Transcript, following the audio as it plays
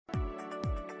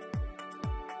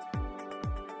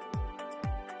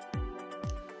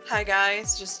Hi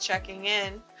guys, just checking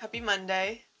in. Happy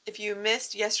Monday. If you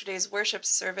missed yesterday's worship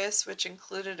service, which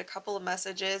included a couple of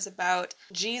messages about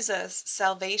Jesus,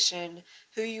 salvation,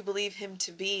 who you believe him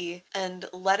to be, and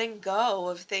letting go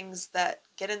of things that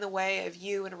get in the way of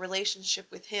you in a relationship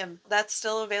with him, that's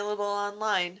still available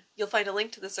online. You'll find a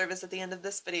link to the service at the end of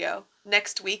this video.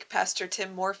 Next week, Pastor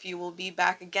Tim Morphew will be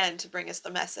back again to bring us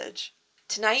the message.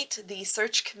 Tonight, the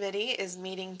search committee is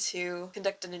meeting to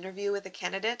conduct an interview with a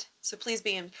candidate, so please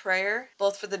be in prayer,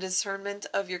 both for the discernment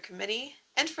of your committee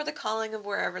and for the calling of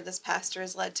wherever this pastor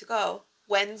is led to go.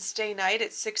 Wednesday night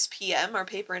at 6 p.m., our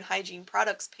paper and hygiene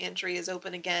products pantry is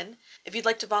open again. If you'd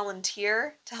like to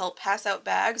volunteer to help pass out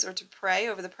bags or to pray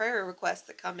over the prayer requests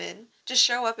that come in, just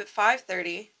show up at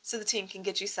 5:30 so the team can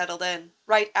get you settled in.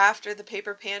 Right after the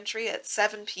paper pantry at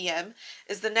 7 p.m.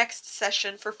 is the next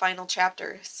session for final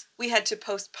chapters. We had to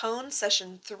postpone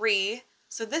session 3,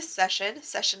 so this session,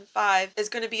 session 5, is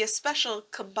going to be a special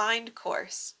combined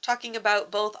course, talking about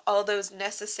both all those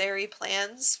necessary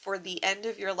plans for the end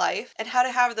of your life and how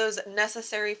to have those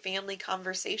necessary family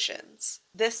conversations.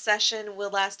 This session will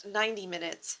last 90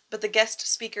 minutes, but the guest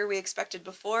speaker we expected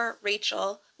before,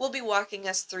 Rachel, will be walking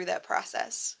us through that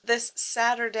process. This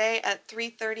Saturday at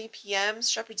 3:30 p.m.,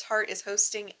 Shepherd's Heart is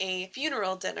hosting a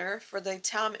funeral dinner for the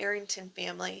Tom Arrington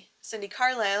family. Cindy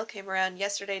Carlisle came around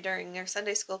yesterday during our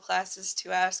Sunday school classes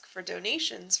to ask for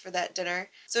donations for that dinner,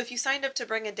 so if you signed up to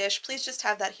bring a dish, please just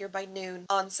have that here by noon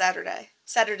on Saturday.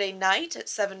 Saturday night at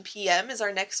 7 p.m. is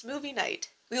our next movie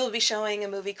night. We will be showing a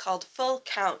movie called Full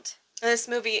Count. This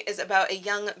movie is about a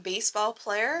young baseball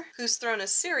player who's thrown a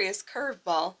serious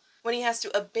curveball when he has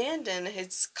to abandon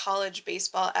his college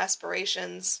baseball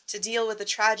aspirations to deal with the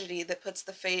tragedy that puts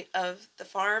the fate of the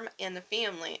farm and the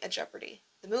family at jeopardy.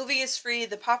 The movie is free,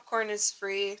 the popcorn is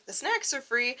free, the snacks are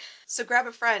free, so grab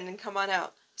a friend and come on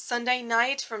out. Sunday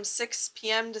night from 6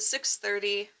 p.m. to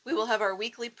 6:30, we will have our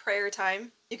weekly prayer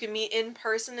time. You can meet in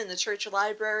person in the church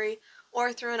library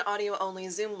or through an audio-only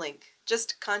Zoom link.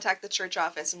 Just contact the church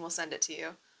office and we'll send it to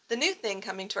you. The new thing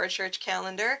coming to our church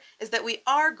calendar is that we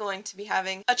are going to be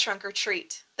having a trunk or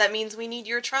treat. That means we need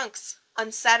your trunks.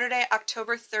 On Saturday,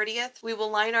 October 30th, we will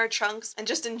line our trunks and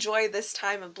just enjoy this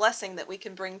time of blessing that we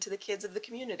can bring to the kids of the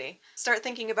community. Start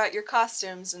thinking about your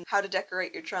costumes and how to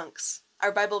decorate your trunks.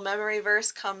 Our Bible memory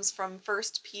verse comes from 1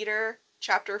 Peter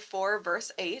chapter 4,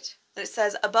 verse 8. And it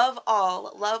says, "Above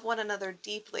all, love one another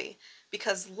deeply,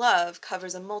 because love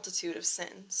covers a multitude of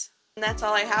sins." And that's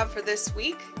all I have for this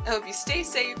week. I hope you stay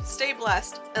safe, stay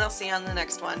blessed, and I'll see you on the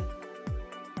next one.